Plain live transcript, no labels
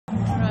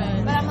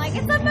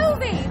like, it's a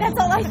movie. That's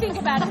all I think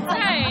about. It's like,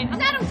 Right.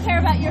 I don't care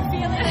about your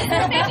feelings.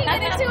 They're making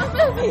it into a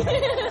movie.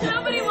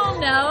 Nobody will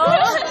know.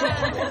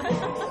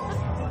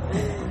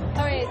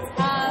 All right.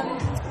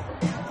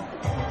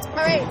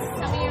 All right.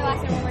 Tell me your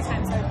last name one more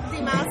time. Sorry.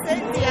 Di Mase,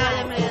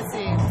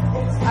 D-I-M-A-S-E.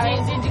 All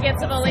right, did you get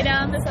Cevoli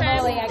down this time?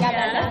 Cevoli, I got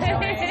that down.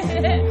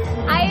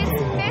 Hi, it's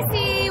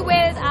Missy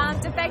with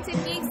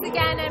Defective Geeks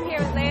again. I'm here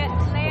with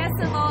Leah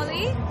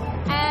Cevoli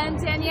and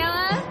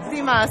Daniela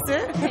Di Mase.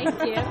 Thank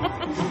you.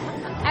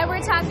 And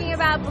we're talking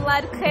about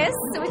Blood Kiss,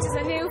 which is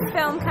a new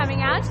film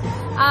coming out.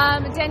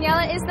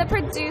 Daniela is the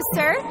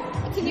producer.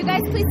 Can you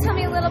guys please tell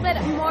me a little bit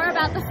more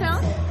about the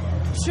film?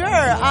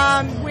 Sure.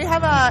 We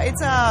have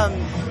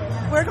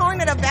we're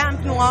calling it a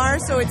vamp noir,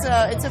 so it's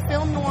a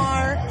film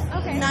noir,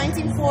 Okay.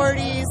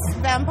 1940s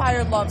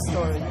vampire love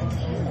story.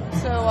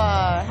 So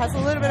has a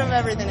little bit of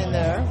everything in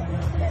there.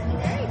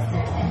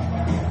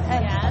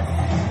 Yes.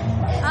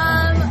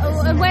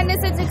 When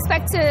is it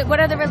expected? What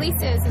are the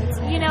releases?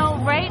 You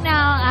know, right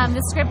now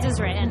the script is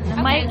written.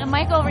 Okay.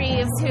 Michael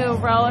Reaves, who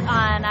wrote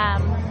on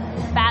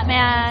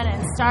Batman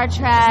and Star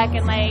Trek,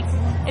 and like,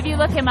 if you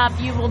look him up,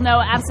 you will know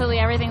absolutely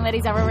everything that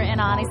he's ever written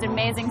on. He's an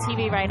amazing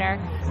TV writer.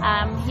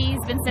 He's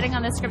been sitting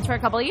on this script for a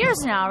couple of years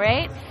now,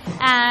 right?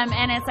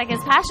 And it's like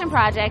his passion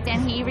project.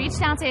 And he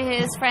reached out to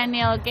his friend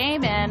Neil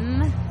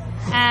Gaiman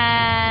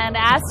and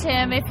asked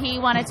him if he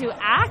wanted to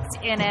act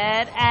in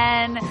it.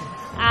 And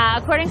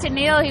according to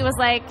Neil, he was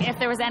like, if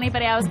there was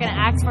anybody I was going to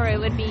act for, it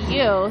would be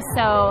you.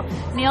 So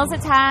Neil's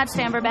attached,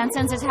 Amber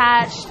Benson's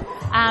attached,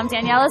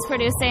 Daniela's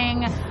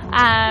producing.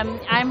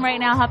 I'm right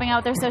now helping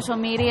out with their social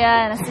media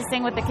and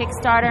assisting with the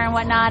Kickstarter and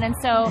whatnot. And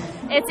so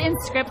it's in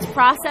script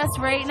process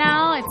right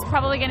now. It's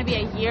probably going to be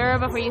a year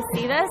before you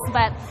see this,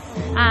 but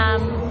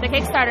the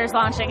Kickstarter is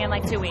launching in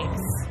like 2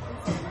 weeks.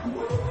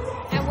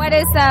 And what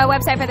is the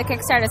website for the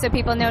Kickstarter so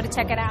people know to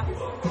check it out?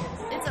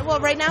 Well,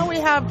 right now we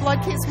have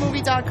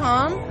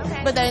bloodkissmovie.com,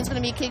 Okay. but then it's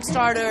going to be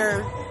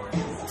Kickstarter /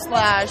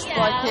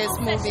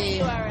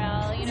 bloodkissmovie.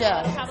 URL. You know, Yeah.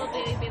 it'll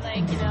probably be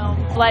like, you know,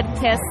 Blood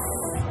Kiss.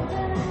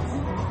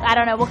 I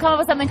don't know. We'll come up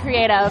with something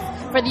creative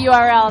for the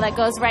URL that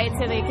goes right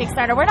to the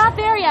Kickstarter. We're not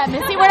there yet,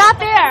 Missy. We're not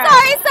there.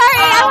 Sorry.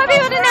 I want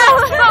people to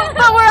know.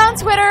 But we're on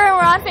Twitter and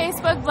we're on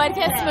Facebook, Blood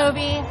Kiss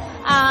Movie.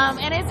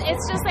 And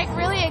it's just like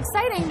really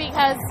exciting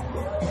because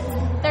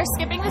they're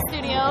skipping the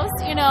studios,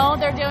 you know,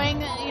 they're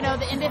doing, you know,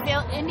 the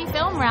indie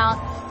film route.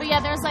 But yeah,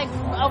 there's like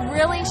a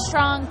really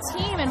strong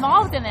team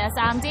involved in this.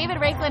 David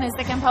Rakelin is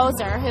the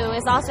composer, who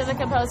is also the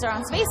composer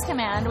on Space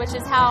Command, which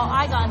is how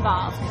I got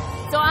involved.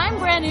 So I'm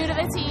brand new to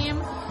the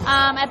team.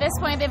 At this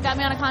point, they've got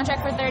me on a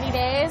contract for 30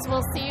 days.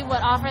 We'll see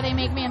what offer they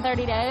make me in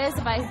 30 days,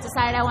 if I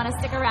decide I want to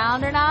stick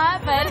around or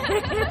not. But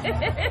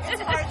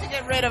It's hard to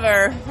get rid of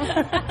her.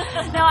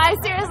 no, I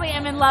seriously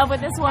am in love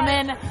with this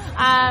woman.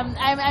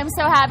 I'm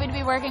so happy to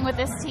be working with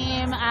this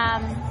team.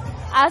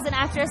 As an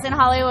actress in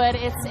Hollywood,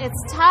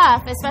 it's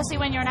tough, especially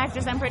when you're an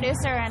actress and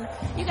producer. And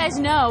you guys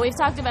know, we've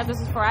talked about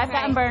this before. I've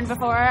gotten burned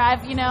before.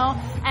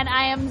 And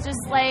I am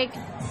just like,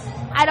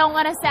 I don't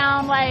want to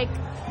sound like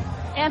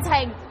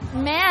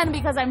anti-man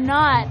because I'm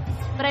not.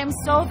 But I'm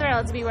so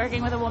thrilled to be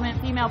working with a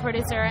female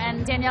producer.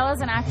 And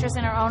Daniela's an actress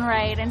in her own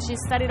right, and she's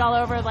studied all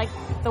over like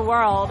the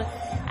world.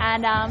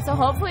 And so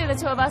hopefully the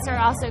two of us are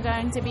also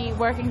going to be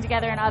working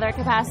together in other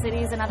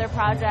capacities and other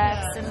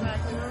projects. Yeah,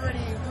 exactly. We're already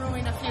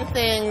brewing a few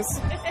things.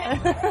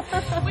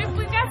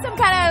 We've got some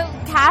kind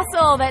of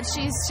castle that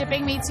she's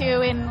shipping me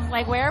to in,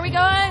 like, where are we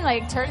going?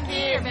 Like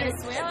Turkey or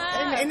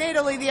Venezuela? In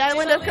Italy, the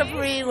island of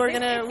Capri.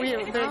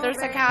 There's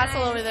a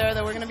castle over there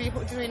that we're gonna be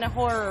doing a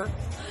horror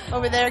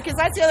over there. Because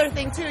that's the other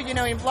thing too. You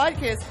know, in Blood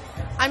Kiss,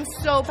 I'm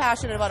so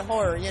passionate about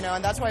horror. You know,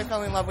 and that's why I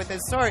fell in love with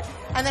this story.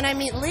 And then I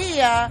meet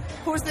Leah,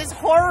 who's this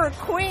horror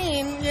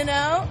queen. You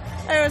know,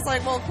 and I was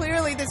like, well,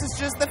 clearly this is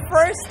just the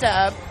first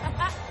step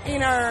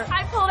in our.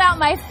 I pulled out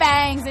my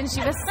fangs and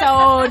she was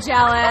so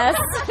jealous.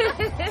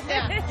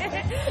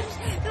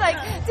 Like,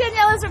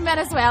 Daniela's from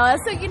Venezuela,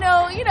 so you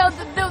know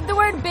the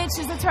word bitch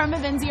is a term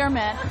of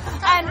endearment.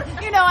 And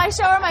you know, I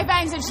show her my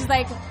fangs and she's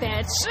like,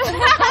 bitch.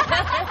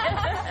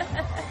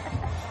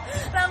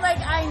 And I'm like,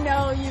 I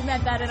know you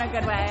meant that in a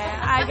good way.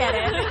 I get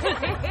it.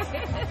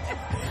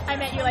 I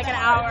met you like an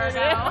hour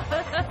ago.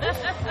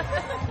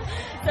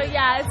 So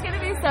yeah, it's going to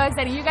be so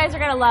exciting. You guys are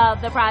going to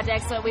love the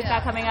projects that we've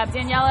got coming up.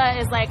 Daniela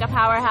is like a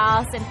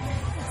powerhouse, and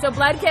so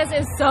Blood Kiss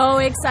is so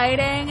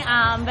exciting,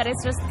 but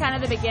it's just kind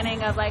of the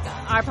beginning of like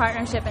our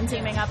partnership and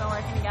teaming up and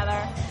working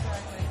together.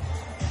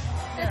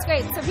 That's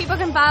great. So people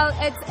can follow.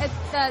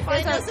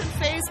 Find us on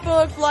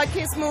Facebook, Blood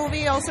Kiss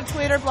Movie, also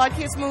Twitter, Blood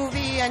Kiss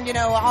Movie, and you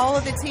know, all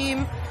of the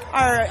team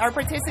are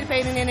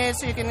participating in it,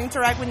 so you can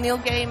interact with Neil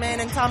Gaiman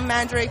and Tom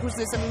Mandrake, who's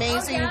this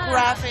amazing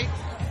graphic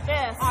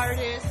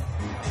artist.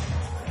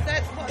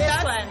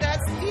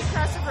 That's Lee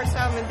Christopher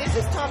Salmon. This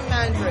is Tom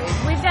Mandrake.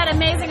 We've got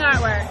amazing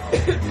artwork.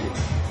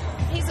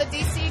 He's a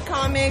DC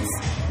Comics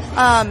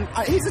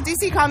He's a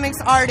DC Comics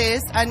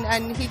artist,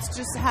 and he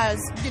just has,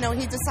 he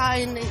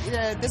designed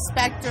the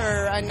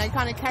Spectre and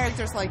iconic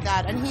characters like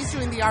that, and he's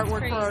doing the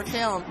artwork for our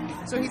film.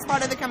 So he's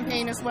part of the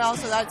campaign as well.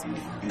 So that's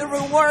the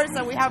rewards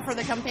that we have for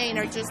the campaign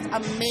are just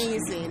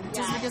amazing,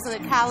 just because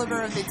of the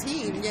caliber of the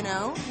team.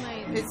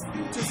 Right. It's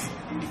just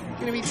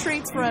going to be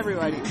treats for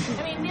everybody.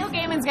 I mean, Neil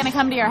Gaiman's going to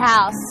come to your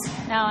house.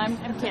 No, I'm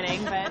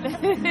kidding, but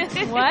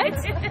What?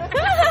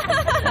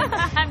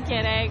 I'm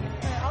kidding.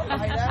 I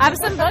have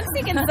some books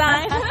you can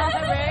sign.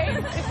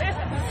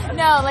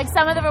 No, like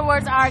some of the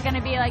rewards are going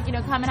to be like,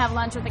 come and have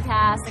lunch with the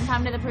cast and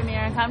come to the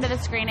premiere and come to the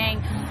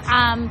screening.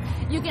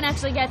 You can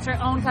actually get your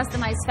own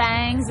customized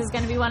fangs is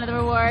going to be one of the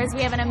rewards.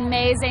 We have an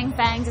amazing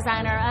fang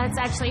designer. It's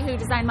actually who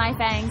designed my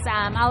fangs,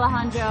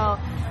 Alejandro.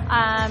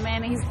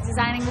 And he's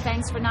designing the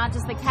fangs for not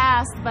just the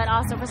cast, but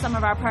also for some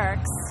of our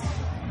perks.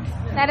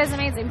 That is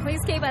amazing. Please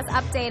keep us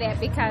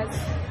updated because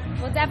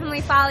we'll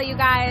definitely follow you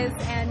guys,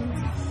 and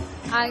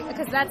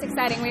because that's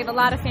exciting. We have a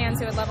lot of fans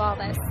who would love all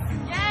this.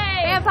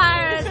 Yay!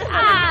 Vampires!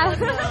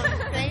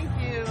 Thank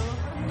you.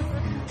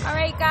 All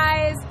right,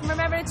 guys.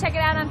 Remember to check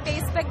it out on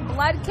Facebook,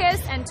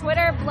 Bloodkiss, and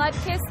Twitter,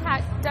 Bloodkiss,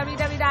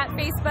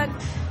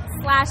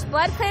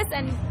 www.facebook/Bloodkiss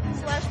and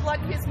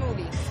 /Bloodkiss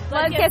movie.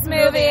 Bloodkiss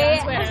movie, on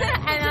Twitter.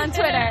 and on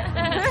Twitter.